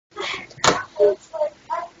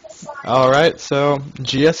Alright, so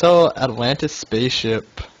GSL Atlantis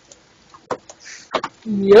Spaceship.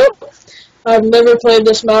 Yep. I've never played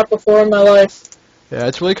this map before in my life. Yeah,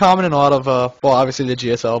 it's really common in a lot of, well, obviously the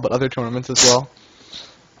GSL, but other tournaments as well.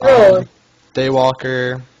 Really?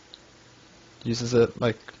 Daywalker uses it,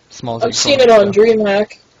 like, small I've seen it on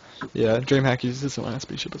DreamHack. Yeah, DreamHack uses Atlantis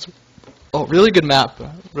Spaceship as well. Oh, really good map.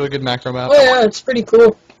 Really good macro map. Oh yeah, it's pretty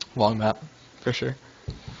cool. Long map, for sure.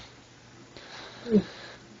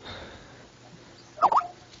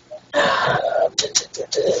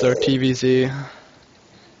 So TVZ.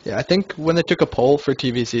 Yeah, I think when they took a poll for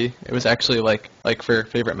TVZ, it was actually like for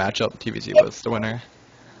favorite matchup, TVZ was the winner.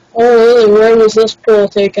 Oh really? Where was this poll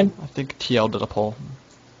taken? I think TL did a poll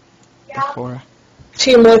before.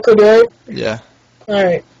 Team Liquid, right? Yeah.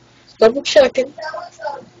 Alright. Double checking.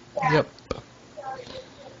 Yep.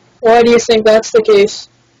 Why do you think that's the case?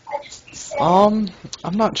 I'm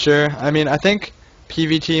not sure. I mean, I think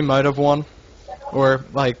PVT might have won, or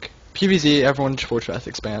like PVZ, everyone force fast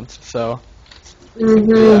expands. So.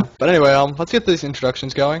 Yeah. But anyway, let's get these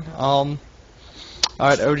introductions going. Alright,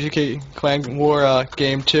 oGk Clan War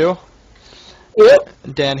Game 2. Yep.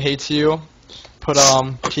 Dan Hates You put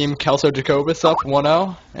Team Kelso Jacobus up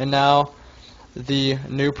 1-0, and now the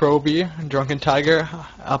new Proby, Drunken Tiger,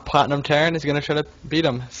 Platinum Terran, is going to try to beat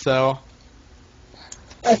him. So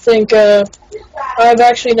I think I've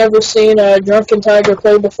actually never seen a Drunken Tiger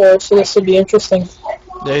play before, so this would be interesting.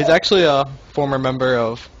 yeah, he's actually a former member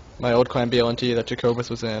of my old clan BLNT that Jacobus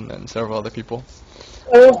was in, and several other people.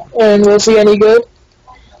 Oh, and was he any good?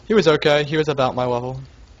 He was okay. He was about my level.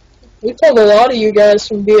 We pulled a lot of you guys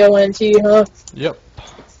from BLNT, huh? Yep.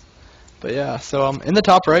 But yeah, so in the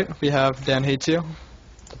top right, we have Dan Hates You,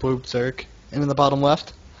 the blue Zerg, and in the bottom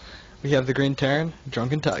left, we have the green Terran,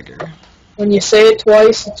 Drunken Tiger. When you say it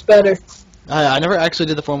twice, it's better. I never actually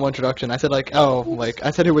did the formal introduction. I said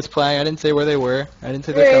I said who was playing. I didn't say where they were. I didn't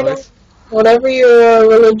say their colors. Whatever your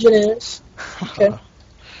religion is. Okay.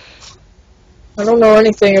 I don't know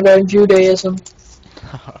anything about Judaism.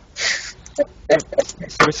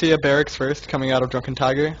 So we see a barracks first coming out of Drunken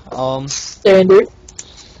Tiger. Standard.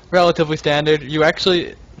 Relatively standard. You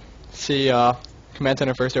actually see command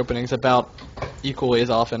center first openings about equally as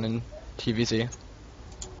often in TVZ.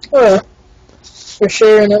 Oh yeah. For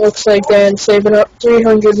sure, and it looks like Dan's saving up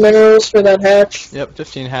 300 minerals for that hatch. Yep,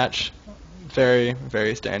 15 hatch. Very,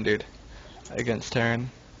 very standard against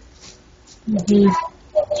Terran. I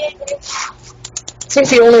think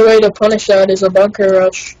the only way to punish that is a bunker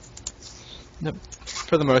rush. Yep,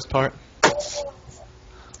 for the most part.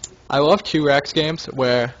 I love 2-racks games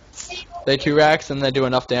where they 2-racks and they do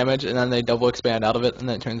enough damage and then they double expand out of it and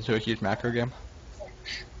then it turns into a huge macro game.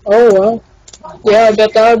 Oh well. Yeah, I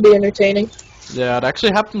bet that would be entertaining. Yeah, it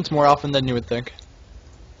actually happens more often than you would think.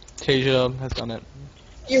 Tasia has done it.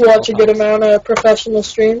 You watch a good amount of professional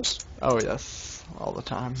streams? Oh yes, all the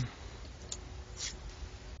time.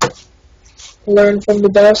 Learn from the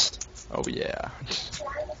best? Oh yeah.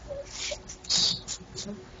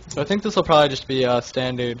 So I think this will probably just be a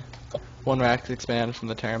standard 1-rack expand from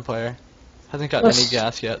the Terran player. Hasn't gotten any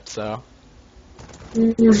gas yet, so.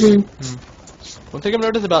 One thing I've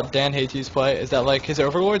noticed about Dan Hates play is that like his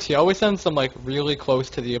overlords, he always sends them like really close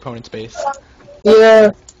to the opponent's base.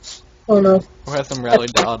 Yeah. Oh no. Or has them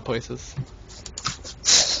rallied to odd places.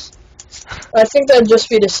 I think that'd just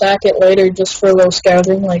be to sack it later just for low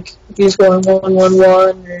scouting, like if he's going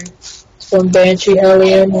 1-1-1 or he's going Banshee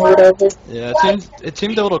Hellion or whatever. Yeah, it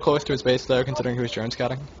seemed a little close to his base though, considering he was drone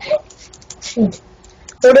scouting.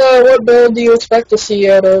 What build do you expect to see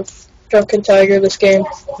out of Drunken Tiger this game?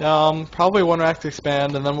 Probably 1-rack to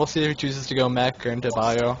expand, and then we'll see if he chooses to go mech or into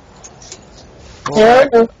bio.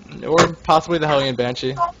 Or possibly the Hellion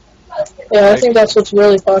Banshee. Yeah, I think that's what's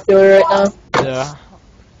really popular right now. Yeah.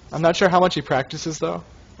 I'm not sure how much he practices though,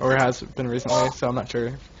 or has been recently, so I'm not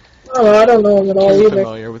sure. Oh, I don't know him at all either.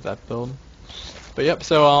 Familiar with that build. But yep,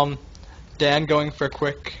 so Dan going for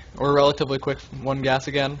quick, or relatively quick 1 gas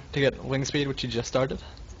again to get wing speed, which he just started.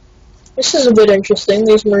 This is a bit interesting,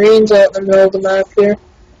 these Marines out in the middle of the map here.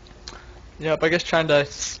 Yep, I guess trying to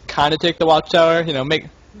kind of take the watchtower, you know,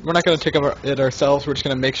 we're not going to take it ourselves, we're just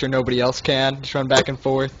going to make sure nobody else can, just run back and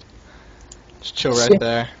forth. Just chill right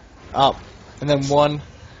there. Up. And then one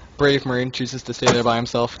brave Marine chooses to stay there by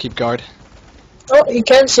himself, keep guard. Oh, you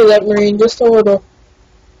can see that Marine just a little.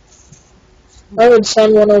 I would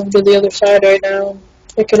send one over to the other side right now and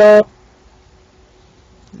pick it off.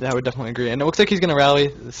 Yeah, I would definitely agree. And it looks like he's going to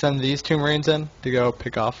rally, send these 2 Marines in to go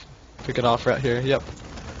pick it off right here. Yep.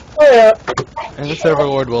 Oh yeah. And this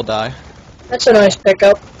Overlord will die. That's a nice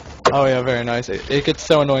pickup. Oh yeah, very nice. It gets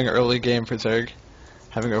so annoying early game for Zerg.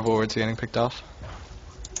 having overlords getting picked off.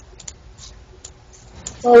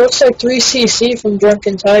 Oh, looks like 3cc from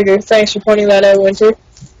Drunken Tiger. Thanks for pointing that out, Winter.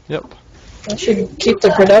 Yep. I should keep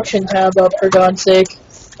the production tab up, for God's sake.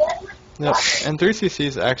 Yep. And 3cc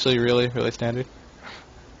is actually really, really standard.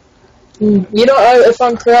 You don't. If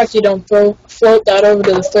I'm correct, you don't float that over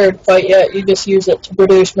to the third quite yet. You just use it to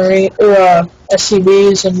produce marine or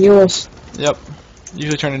SCVs and mules. Yep.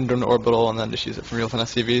 Usually turn it into an orbital and then just use it for mules and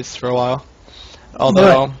SCVs for a while.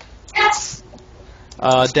 Although,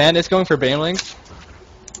 Dan is going for banelings,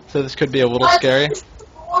 so this could be a little scary.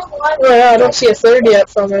 Oh yeah, I don't see a third yet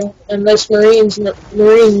from him, and this marine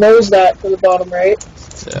knows that for the bottom right.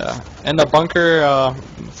 Yeah, and the bunker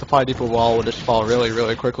supply depot wall will just fall really,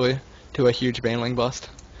 really quickly to a huge baneling bust.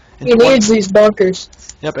 And He needs these bunkers.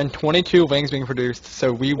 Yep, and 22 wings being produced,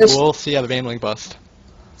 so we will see a baneling bust.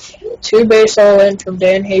 2 base all in from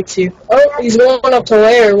Dan Hates You. Oh, he's going up to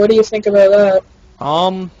layer. What do you think about that?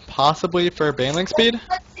 Possibly for baneling speed,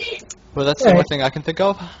 but that's the only thing I can think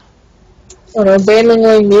of. I don't know,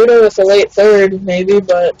 baneling Muta with a late third, maybe,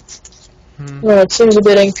 but it seems a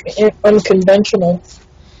bit unconventional.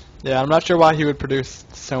 Yeah, I'm not sure why he would produce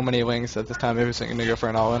so many wings at this time. Maybe he's going to go for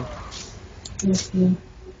an all-in.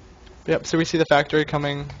 Yep, so we see the factory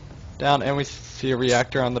coming down, and we see a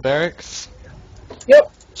reactor on the barracks.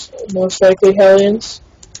 Yep, most likely Hellions.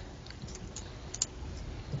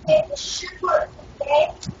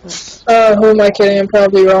 Who am I kidding? I'm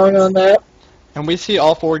probably wrong on that. And we see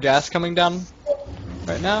all 4 gas coming down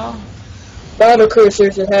right now. Battle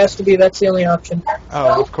cruisers, it has to be. That's the only option.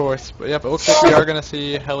 Oh, of course. But yep, it looks like we are going to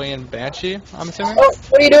see Heli and Banshee, I'm assuming. Oh,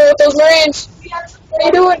 what are you doing with those Marines? What are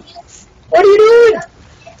you doing? What are you doing?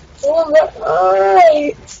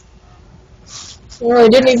 Alright. Well, I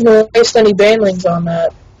didn't even waste any banelings on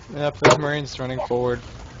that. Yep, there's Marines running forward.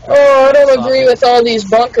 Oh, I don't agree with all these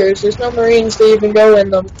bunkers. There's no Marines to even go in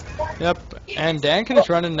them. Yep, and Dan can just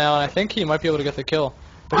run in now, and I think he might be able to get the kill.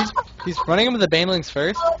 But he's running him with the banelings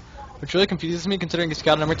first, which really confuses me considering he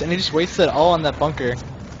scouted numbers, and he just wasted it all on that bunker.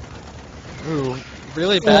 Ooh,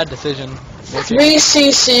 really bad decision.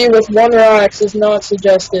 3cc with 1 Rox is not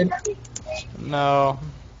suggested. No.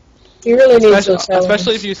 He really needs those Hellions.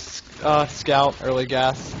 Especially if you scout early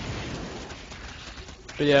gas.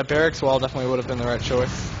 But yeah, barracks wall definitely would have been the right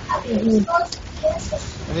choice. And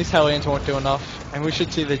these Hellions won't do enough. And we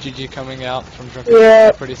should see the GG coming out from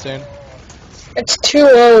Drunken pretty soon. It's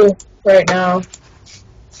 2-0 right now.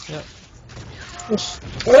 Yep.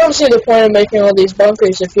 I don't see the point of making all these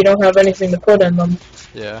bunkers if you don't have anything to put in them.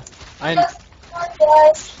 Yeah. I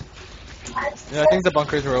think the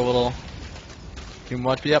bunkers were a little too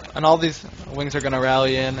much. But yep, and all these wings are going to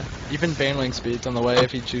rally in. Even baneling speed's on the way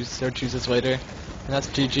if he chooses later. And that's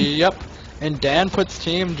GG, yep. And Dan puts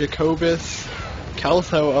Team Jacobus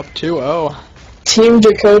Kelso up 2-0. Team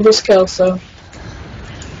Jacobus Kelso.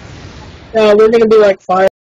 We're going to be like 5.